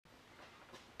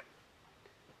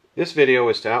This video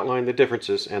is to outline the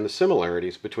differences and the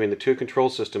similarities between the two control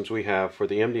systems we have for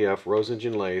the MDF Rose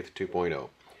Engine Lathe 2.0.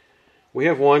 We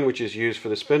have one which is used for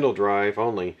the spindle drive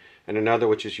only and another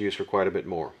which is used for quite a bit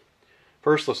more.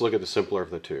 First, let's look at the simpler of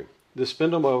the two. The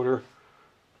spindle motor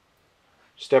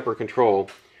stepper control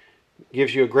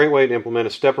gives you a great way to implement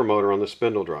a stepper motor on the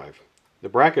spindle drive. The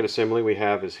bracket assembly we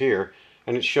have is here,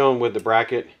 and it's shown with the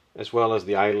bracket as well as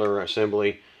the idler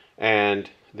assembly, and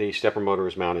the stepper motor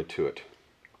is mounted to it.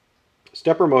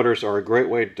 Stepper motors are a great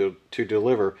way to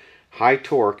deliver high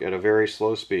torque at a very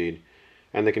slow speed,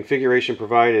 and the configuration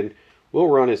provided will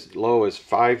run as low as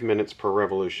 5 minutes per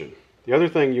revolution. The other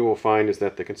thing you will find is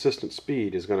that the consistent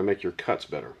speed is going to make your cuts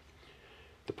better.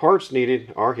 The parts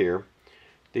needed are here.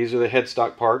 These are the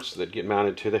headstock parts that get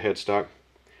mounted to the headstock,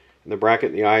 and the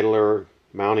bracket, the idler,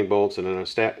 mounting bolts, and then a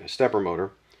stepper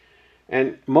motor.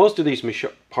 And most of these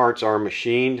parts are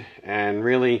machined and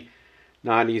really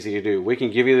not easy to do. We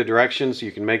can give you the directions,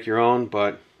 you can make your own,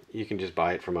 but you can just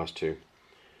buy it from us too.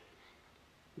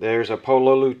 There's a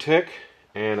Pololu tick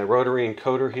and a rotary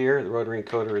encoder here. The rotary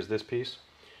encoder is this piece.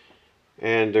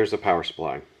 And there's the power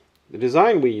supply. The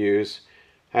design we use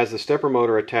has the stepper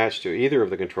motor attached to either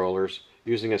of the controllers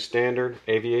using a standard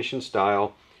aviation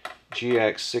style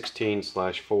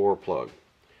GX16/4 plug.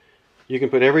 You can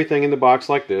put everything in the box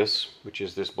like this, which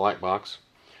is this black box,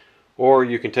 or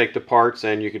you can take the parts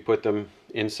and you could put them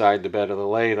inside the bed of the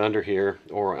lathe under here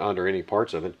or under any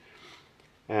parts of it,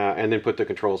 and then put the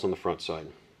controls on the front side.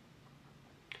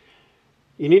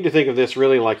 You need to think of this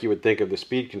really like you would think of the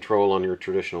speed control on your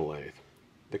traditional lathe.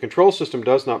 The control system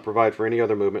does not provide for any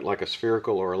other movement like a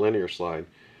spherical or a linear slide.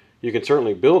 You can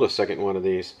certainly build a second one of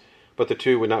these, but the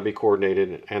two would not be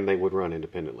coordinated and they would run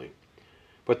independently.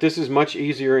 But this is much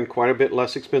easier and quite a bit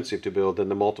less expensive to build than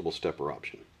the multiple stepper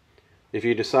option. If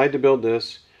you decide to build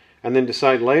this and then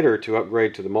decide later to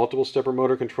upgrade to the multiple stepper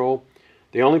motor control,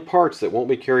 the only parts that won't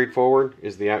be carried forward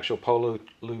is the actual Pololu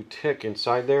tick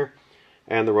inside there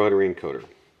and the rotary encoder.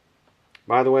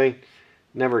 By the way,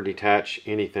 never detach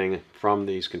anything from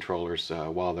these controllers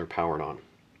while they're powered on.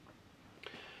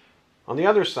 On the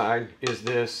other side is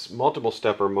this multiple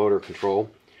stepper motor control,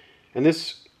 and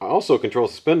this also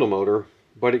controls the spindle motor,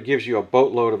 but it gives you a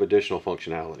boatload of additional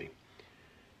functionality.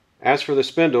 As for the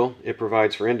spindle, it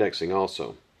provides for indexing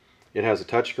also. It has a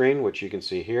touchscreen, which you can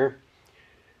see here,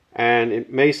 and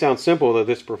it may sound simple that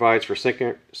this provides for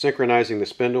synchronizing the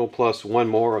spindle plus one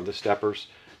more of the steppers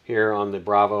here on the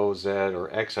Bravo, Z,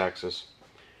 or X axis,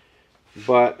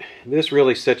 but this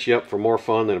really sets you up for more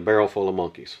fun than a barrel full of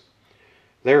monkeys.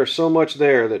 There is so much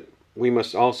there that we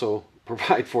must also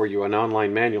provide for you an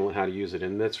online manual on how to use it,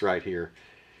 and that's right here.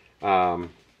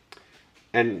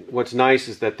 And what's nice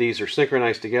is that these are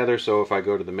synchronized together, so if I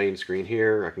go to the main screen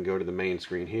here, I can go to the main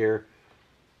screen here.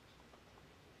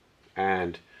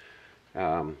 And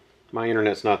my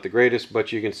internet's not the greatest,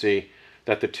 but you can see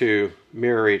that the two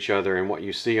mirror each other, and what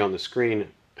you see on the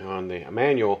screen on the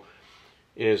manual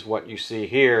is what you see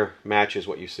here matches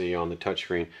what you see on the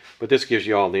touchscreen. But this gives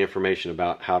you all the information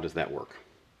about how does that work.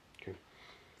 Okay.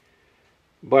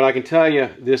 But I can tell you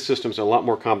this system's a lot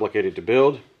more complicated to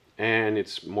build, and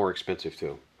it's more expensive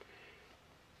too.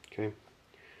 Okay,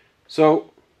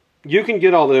 so you can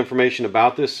get all the information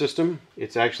about this system.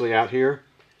 It's actually out here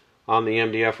on the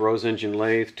MDF Rose Engine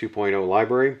Lathe 2.0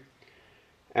 library,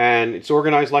 and it's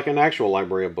organized like an actual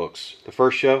library of books. The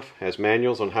first shelf has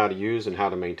manuals on how to use and how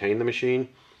to maintain the machine.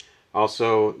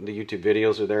 Also, the YouTube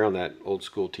videos are there on that old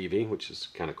school TV, which is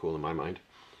kind of cool in my mind.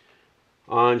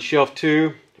 On shelf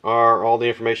 2 are all the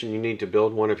information you need to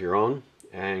build one of your own,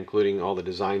 including all the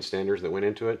design standards that went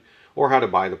into it, or how to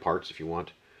buy the parts if you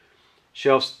want.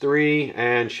 Shelves 3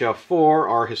 and shelf 4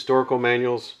 are historical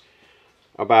manuals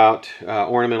about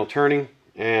ornamental turning,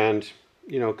 and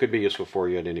could be useful for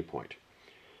you at any point.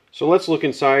 So let's look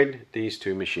inside these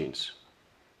two machines.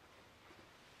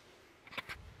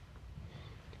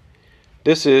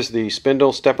 This is the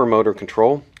spindle stepper motor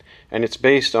control, and it's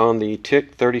based on the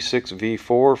TIC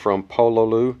 36V4 from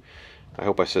Pololu. I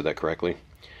hope I said that correctly.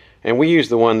 And we use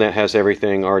the one that has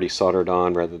everything already soldered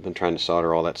on rather than trying to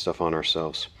solder all that stuff on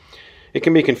ourselves. It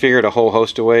can be configured a whole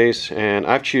host of ways, and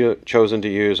I've chosen to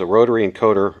use a rotary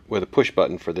encoder with a push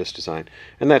button for this design,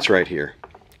 and that's right here.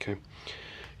 Okay.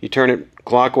 You turn it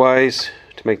clockwise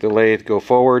to make the lathe go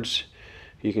forwards.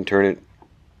 You can turn it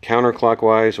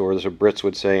counterclockwise, or as the Brits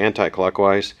would say,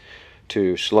 anti-clockwise,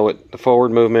 to slow it the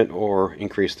forward movement or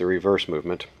increase the reverse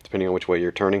movement, depending on which way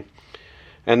you're turning.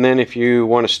 And then if you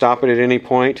want to stop it at any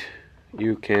point,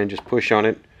 you can just push on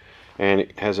it, and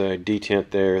it has a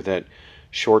detent there that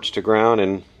shorts to ground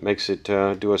and makes it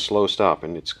do a slow stop,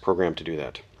 and it's programmed to do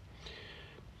that.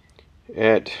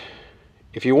 At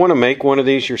If you want to make one of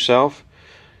these yourself,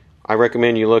 I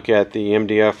recommend you look at the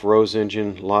MDF Rose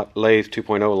Engine Lathe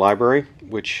 2.0 library,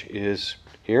 which is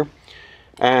here.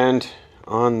 And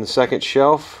on the second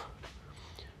shelf,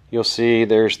 you'll see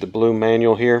there's the blue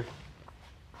manual here.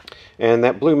 And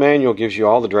that blue manual gives you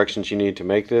all the directions you need to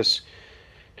make this.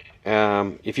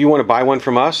 If you want to buy one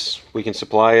from us, we can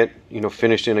supply it,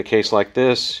 finished in a case like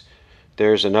this.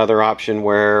 There's another option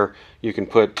where you can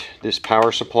put this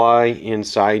power supply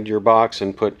inside your box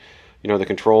and put, the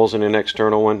controls in an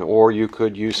external one, or you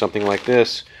could use something like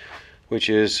this, which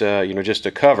is, just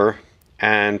a cover,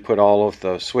 and put all of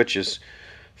the switches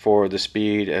for the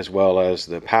speed as well as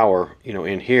the power,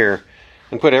 in here,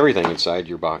 and put everything inside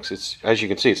your box. It's, as you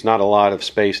can see, it's not a lot of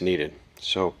space needed.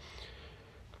 So,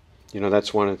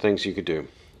 that's one of the things you could do.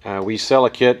 We sell a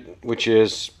kit which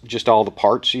is just all the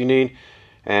parts you need,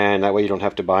 and that way you don't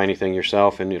have to buy anything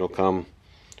yourself, and it'll come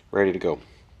ready to go.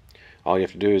 All you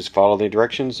have to do is follow the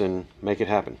directions and make it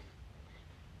happen.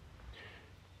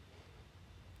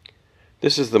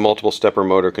 This is the multiple stepper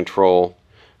motor control.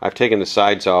 I've taken the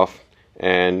sides off,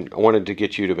 and I wanted to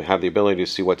get you to have the ability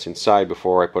to see what's inside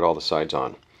before I put all the sides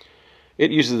on.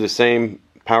 It uses the same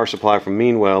power supply from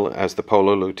Meanwell as the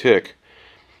Pololu Tick,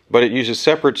 but it uses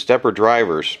separate stepper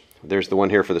drivers. There's the one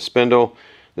here for the spindle,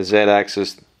 the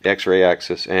Z-axis, the X-ray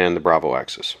axis, and the Bravo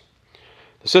axis.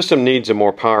 The system needs a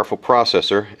more powerful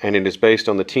processor, and it is based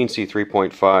on the Teensy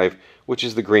 3.5, which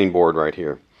is the green board right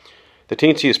here. The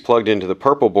Teensy is plugged into the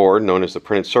purple board, known as the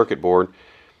printed circuit board.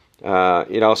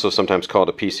 It also sometimes called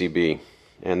a PCB,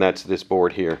 and that's this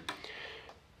board here.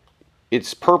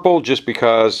 It's purple just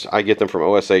because I get them from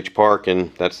OSH Park,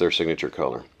 and that's their signature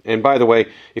color. And by the way,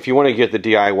 if you want to get the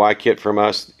DIY kit from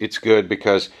us, it's good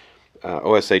because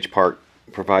OSH Park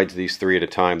provides these 3 at a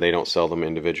time. They don't sell them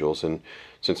individuals, and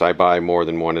since I buy more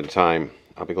than 1 at a time,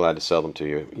 I'll be glad to sell them to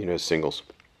you, as singles.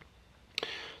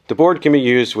 The board can be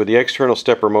used with the external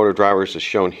stepper motor drivers as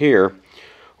shown here,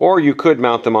 or you could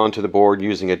mount them onto the board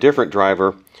using a different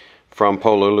driver from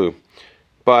Pololu.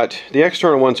 But the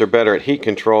external ones are better at heat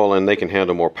control, and they can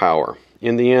handle more power.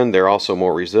 In the end, they're also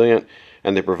more resilient,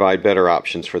 and they provide better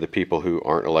options for the people who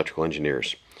aren't electrical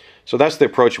engineers. So that's the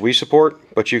approach we support,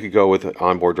 but you could go with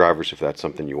onboard drivers if that's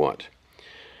something you want.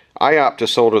 I opt to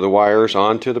solder the wires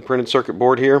onto the printed circuit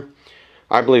board here.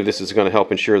 I believe this is going to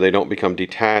help ensure they don't become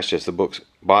detached as the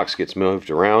box gets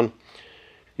moved around.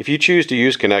 If you choose to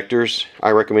use connectors,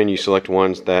 I recommend you select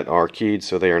ones that are keyed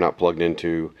so they are not plugged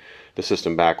into the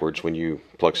system backwards when you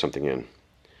plug something in.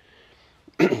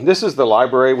 This is the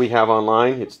library we have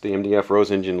online. It's the MDF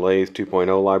Rose Engine Lathe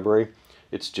 2.0 library.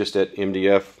 It's just at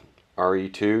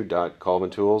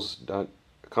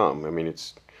mdfre2.colvintools.com. I mean,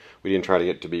 we didn't try to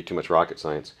get it to be too much rocket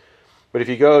science. But if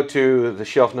you go to the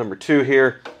shelf number 2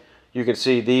 here, you can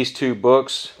see these 2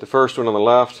 books. The first one on the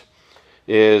left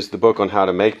is the book on how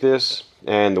to make this,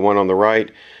 and the one on the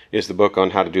right is the book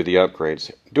on how to do the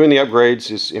upgrades. Doing the upgrades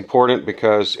is important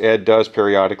because Ed does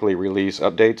periodically release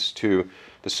updates to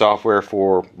the software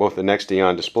for both the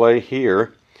NextEon display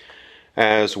here,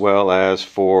 as well as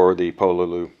for the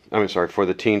for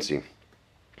the Teensy.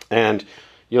 And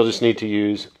you'll just need to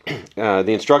use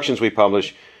the instructions we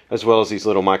publish, as well as these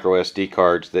little micro SD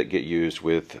cards that get used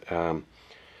with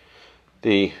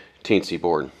the Teensy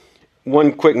board.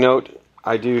 One quick note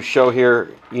I do show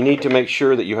here, you need to make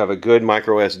sure that you have a good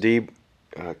micro SD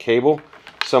cable.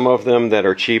 Some of them that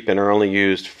are cheap and are only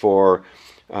used for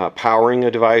powering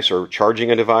a device or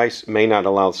charging a device may not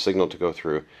allow the signal to go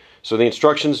through. So the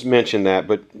instructions mention that,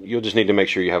 but you'll just need to make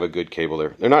sure you have a good cable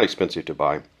there. They're not expensive to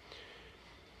buy.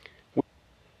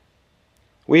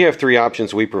 We have 3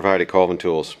 options we provide at Colvin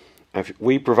Tools.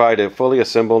 We provide a fully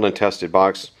assembled and tested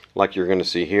box like you're going to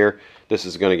see here. This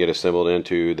is going to get assembled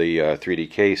into the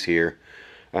 3D case here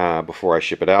before I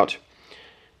ship it out.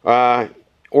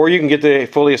 Or you can get the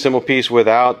fully assembled piece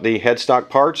without the headstock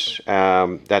parts.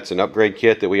 That's an upgrade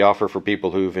kit that we offer for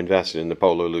people who've invested in the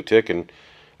Pololu Tick and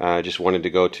just wanted to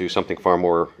go to something far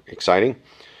more exciting.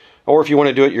 Or if you want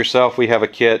to do it yourself, we have a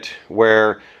kit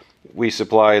where we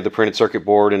supply the printed circuit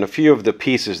board and a few of the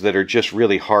pieces that are just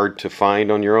really hard to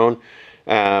find on your own,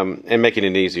 and making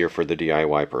it easier for the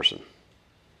DIY person.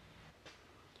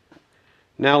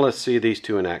 Now let's see these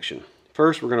 2 in action.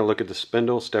 First, we're going to look at the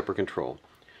spindle stepper control.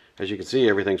 As you can see,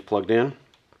 everything's plugged in,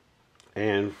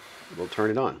 and we'll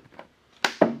turn it on.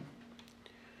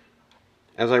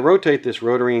 As I rotate this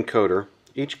rotary encoder,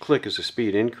 each click is a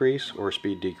speed increase or a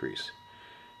speed decrease.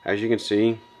 As you can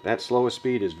see, that slowest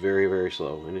speed is very, very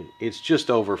slow, and it's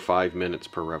just over 5 minutes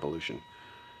per revolution.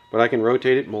 But I can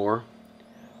rotate it more,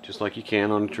 just like you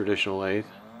can on a traditional lathe.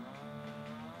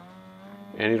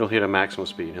 and it'll hit a maximum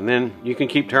speed. And then you can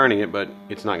keep turning it, but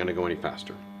it's not going to go any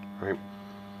faster. Right?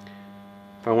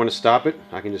 If I want to stop it,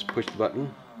 I can just push the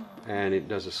button and it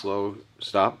does a slow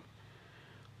stop.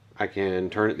 I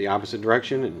can turn it the opposite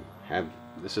direction and have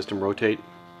the system rotate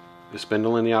the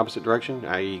spindle in the opposite direction,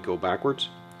 i.e. go backwards.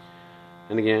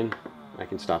 And again, I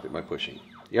can stop it by pushing.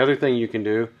 The other thing you can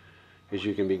do is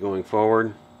you can be going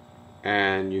forward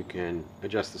and you can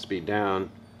adjust the speed down,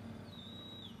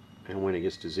 and when it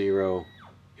gets to 0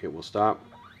 it will stop,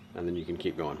 and then you can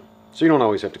keep going. So you don't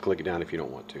always have to click it down if you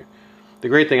don't want to. The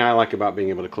great thing I like about being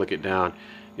able to click it down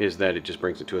is that it just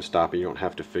brings it to a stop and you don't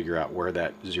have to figure out where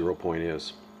that 0 point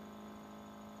is.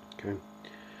 Okay.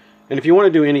 And if you want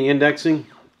to do any indexing,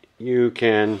 you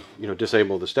can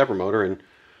disable the stepper motor and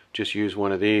just use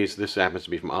one of these. This happens to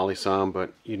be from Alisam,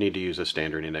 but you need to use a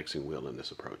standard indexing wheel in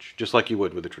this approach, just like you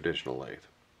would with a traditional lathe.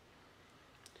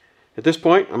 At this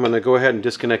point, I'm going to go ahead and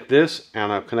disconnect this,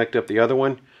 and I'll connect up the other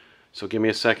one. So give me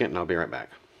a second and I'll be right back.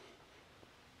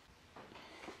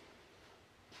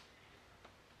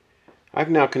 I've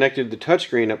now connected the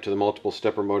touchscreen up to the multiple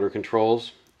stepper motor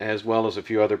controls, as well as a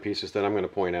few other pieces that I'm going to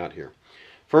point out here.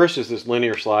 First is this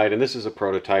linear slide, and this is a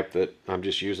prototype that I'm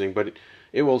just using, but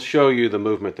it will show you the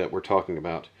movement that we're talking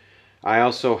about. I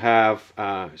also have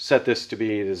set this to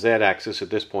be the Z-axis at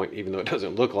this point, even though it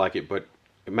doesn't look like it, but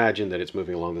imagine that it's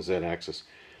moving along the Z-axis.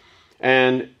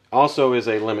 And also is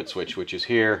a limit switch, which is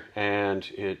here, and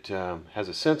it has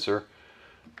a sensor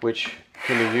which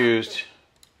can be used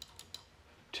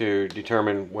to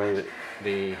determine when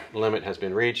the limit has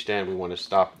been reached and we want to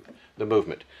stop the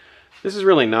movement. This is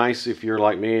really nice if you're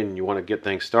like me and you want to get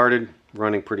things started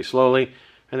running pretty slowly,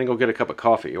 and then go get a cup of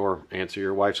coffee or answer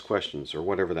your wife's questions or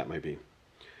whatever that may be.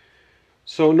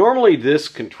 So normally this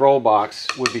control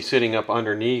box would be sitting up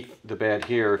underneath the bed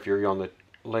here if you're on the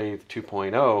Lathe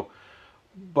 2.0,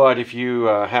 but if you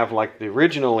have like the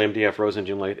original MDF Rose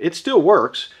Engine Lathe, it still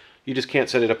works. You just can't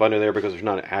set it up under there because there's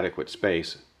not adequate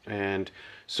space. And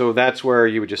so that's where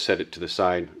you would just set it to the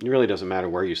side. It really doesn't matter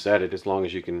where you set it as long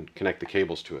as you can connect the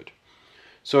cables to it.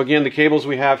 So again, the cables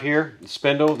we have here, the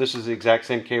spindle, this is the exact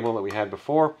same cable that we had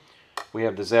before. We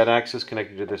have the Z-axis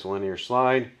connected to this linear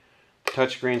slide. The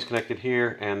touchscreen's connected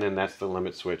here, and then that's the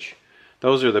limit switch.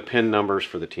 Those are the pin numbers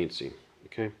for the teensy.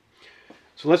 Okay,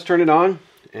 so let's turn it on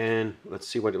and let's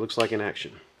see what it looks like in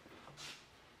action.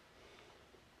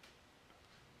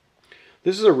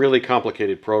 This is a really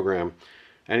complicated program,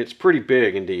 and it's pretty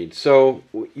big indeed. So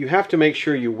you have to make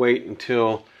sure you wait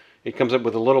until it comes up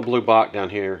with a little blue box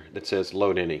down here that says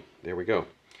load any. There we go.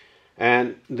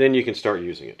 And then you can start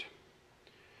using it.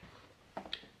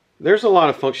 There's a lot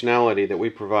of functionality that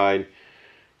we provide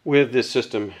with this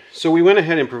system. So we went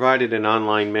ahead and provided an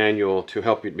online manual to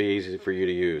help it be easy for you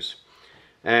to use.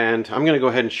 And I'm going to go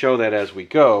ahead and show that as we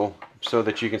go so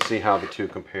that you can see how the two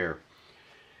compare.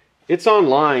 It's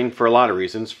online for a lot of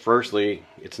reasons. Firstly,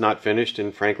 it's not finished,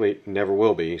 and frankly, it never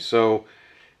will be. So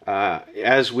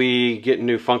as we get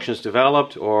new functions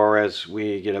developed, or as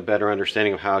we get a better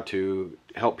understanding of how to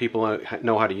help people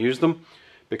know how to use them,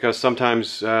 because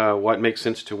sometimes what makes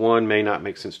sense to one may not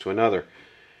make sense to another.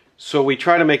 So we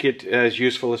try to make it as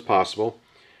useful as possible.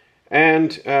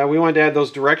 And we wanted to add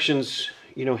those directions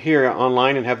here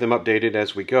online and have them updated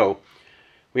as we go.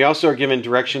 We also are given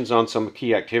directions on some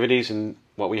key activities, and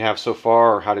what we have so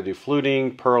far are how to do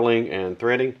fluting, purling, and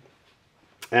threading.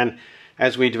 And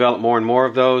as we develop more and more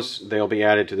of those, they'll be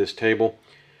added to this table.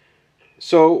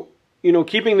 So,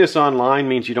 keeping this online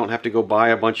means you don't have to go buy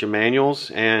a bunch of manuals,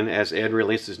 and as Ed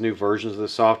releases new versions of the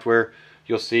software,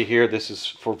 you'll see here this is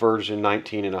for version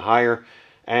 19 and higher,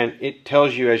 and it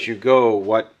tells you as you go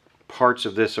what parts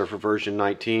of this are for version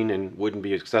 19 and wouldn't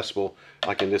be accessible,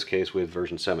 like in this case with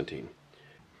version 17.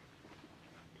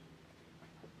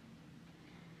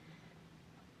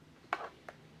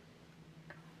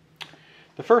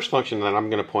 The first function that I'm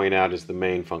going to point out is the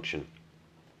main function,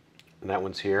 and that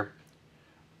one's here.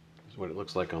 This is what it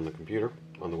looks like on the computer,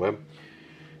 on the web,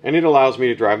 and it allows me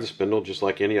to drive the spindle just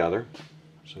like any other,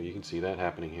 so you can see that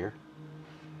happening here.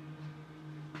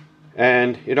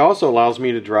 And it also allows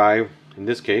me to drive, in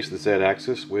this case, the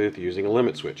Z-axis with using a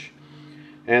limit switch.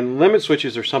 And limit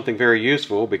switches are something very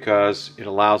useful because it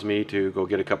allows me to go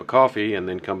get a cup of coffee and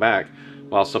then come back,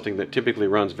 while something that typically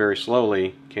runs very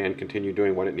slowly can continue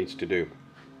doing what it needs to do.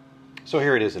 So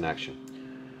here it is in action.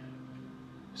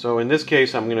 So in this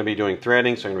case I'm going to be doing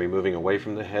threading, so I'm going to be moving away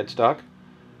from the headstock.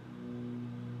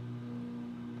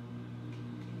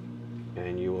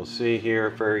 And you will see here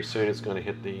very soon it's going to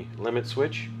hit the limit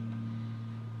switch.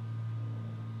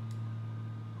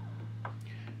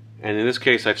 And in this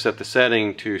case, I've set the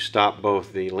setting to stop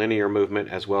both the linear movement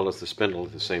as well as the spindle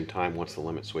at the same time once the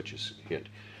limit switch is hit.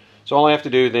 So all I have to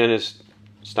do then is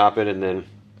stop it, and then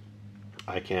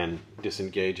I can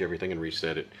disengage everything and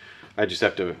reset it. I just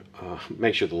have to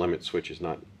make sure the limit switch is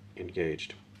not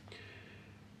engaged.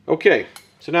 Okay,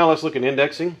 so now let's look at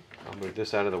indexing. I'll move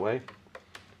this out of the way.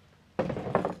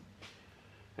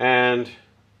 And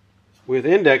with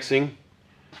indexing,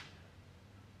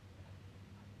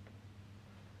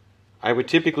 I would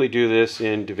typically do this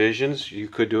in divisions. You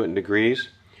could do it in degrees.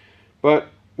 But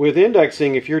with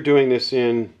indexing, if you're doing this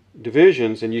in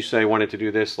divisions and you say I wanted to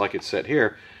do this like it's set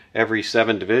here, every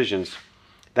 7 divisions,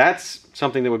 that's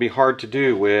something that would be hard to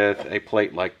do with a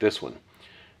plate like this one.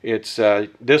 It's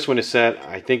this one is set,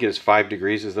 I think it is 5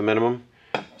 degrees is the minimum.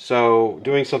 So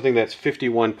doing something that's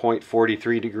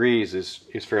 51.43 degrees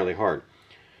is fairly hard.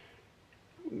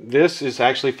 This is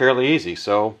actually fairly easy,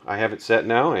 so I have it set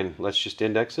now, and let's just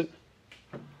index it.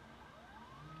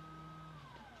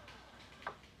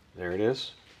 There it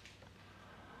is.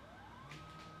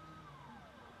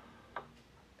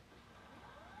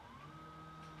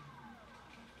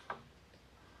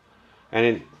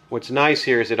 And what's nice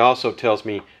here is it also tells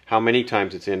me how many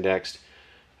times it's indexed,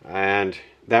 and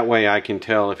that way I can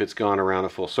tell if it's gone around a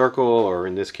full circle, or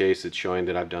in this case it's showing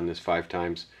that I've done this 5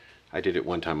 times. I did it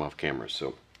 1 time off camera,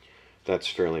 so that's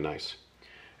fairly nice.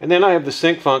 And then I have the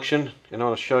sync function, and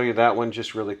I'll show you that one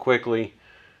just really quickly,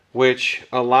 which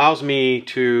allows me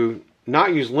to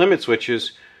not use limit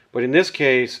switches, but in this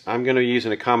case I'm going to use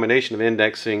a combination of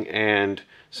indexing and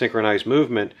synchronized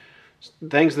movement.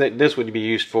 Things that this would be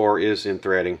used for is in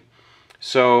threading.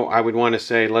 So I would want to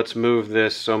say, let's move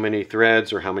this so many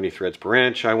threads, or how many threads per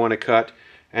inch I want to cut.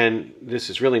 And this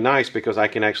is really nice because I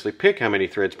can actually pick how many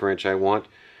threads per inch I want,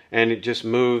 and it just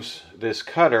moves this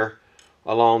cutter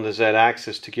along the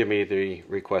Z-axis to give me the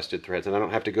requested threads. And I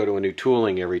don't have to go to a new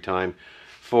tooling every time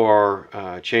for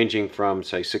changing from,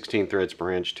 say, 16 threads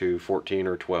per inch to 14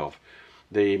 or 12.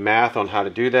 The math on how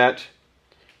to do that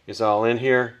is all in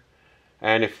here.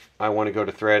 And if I want to go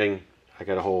to threading, I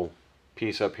got a whole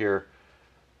piece up here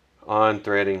on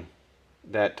threading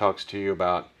that talks to you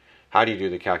about how do you do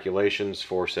the calculations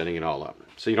for setting it all up.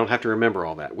 So you don't have to remember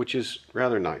all that, which is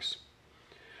rather nice.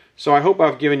 So I hope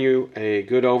I've given you a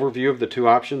good overview of the 2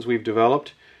 options we've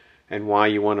developed and why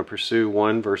you want to pursue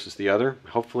one versus the other.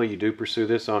 Hopefully you do pursue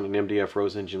this on an MDF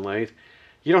Rose Engine Lathe.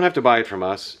 You don't have to buy it from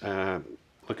us.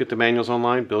 Look at the manuals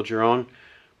online, build your own,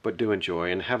 but do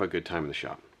enjoy and have a good time in the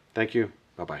shop. Thank you.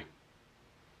 Bye-bye.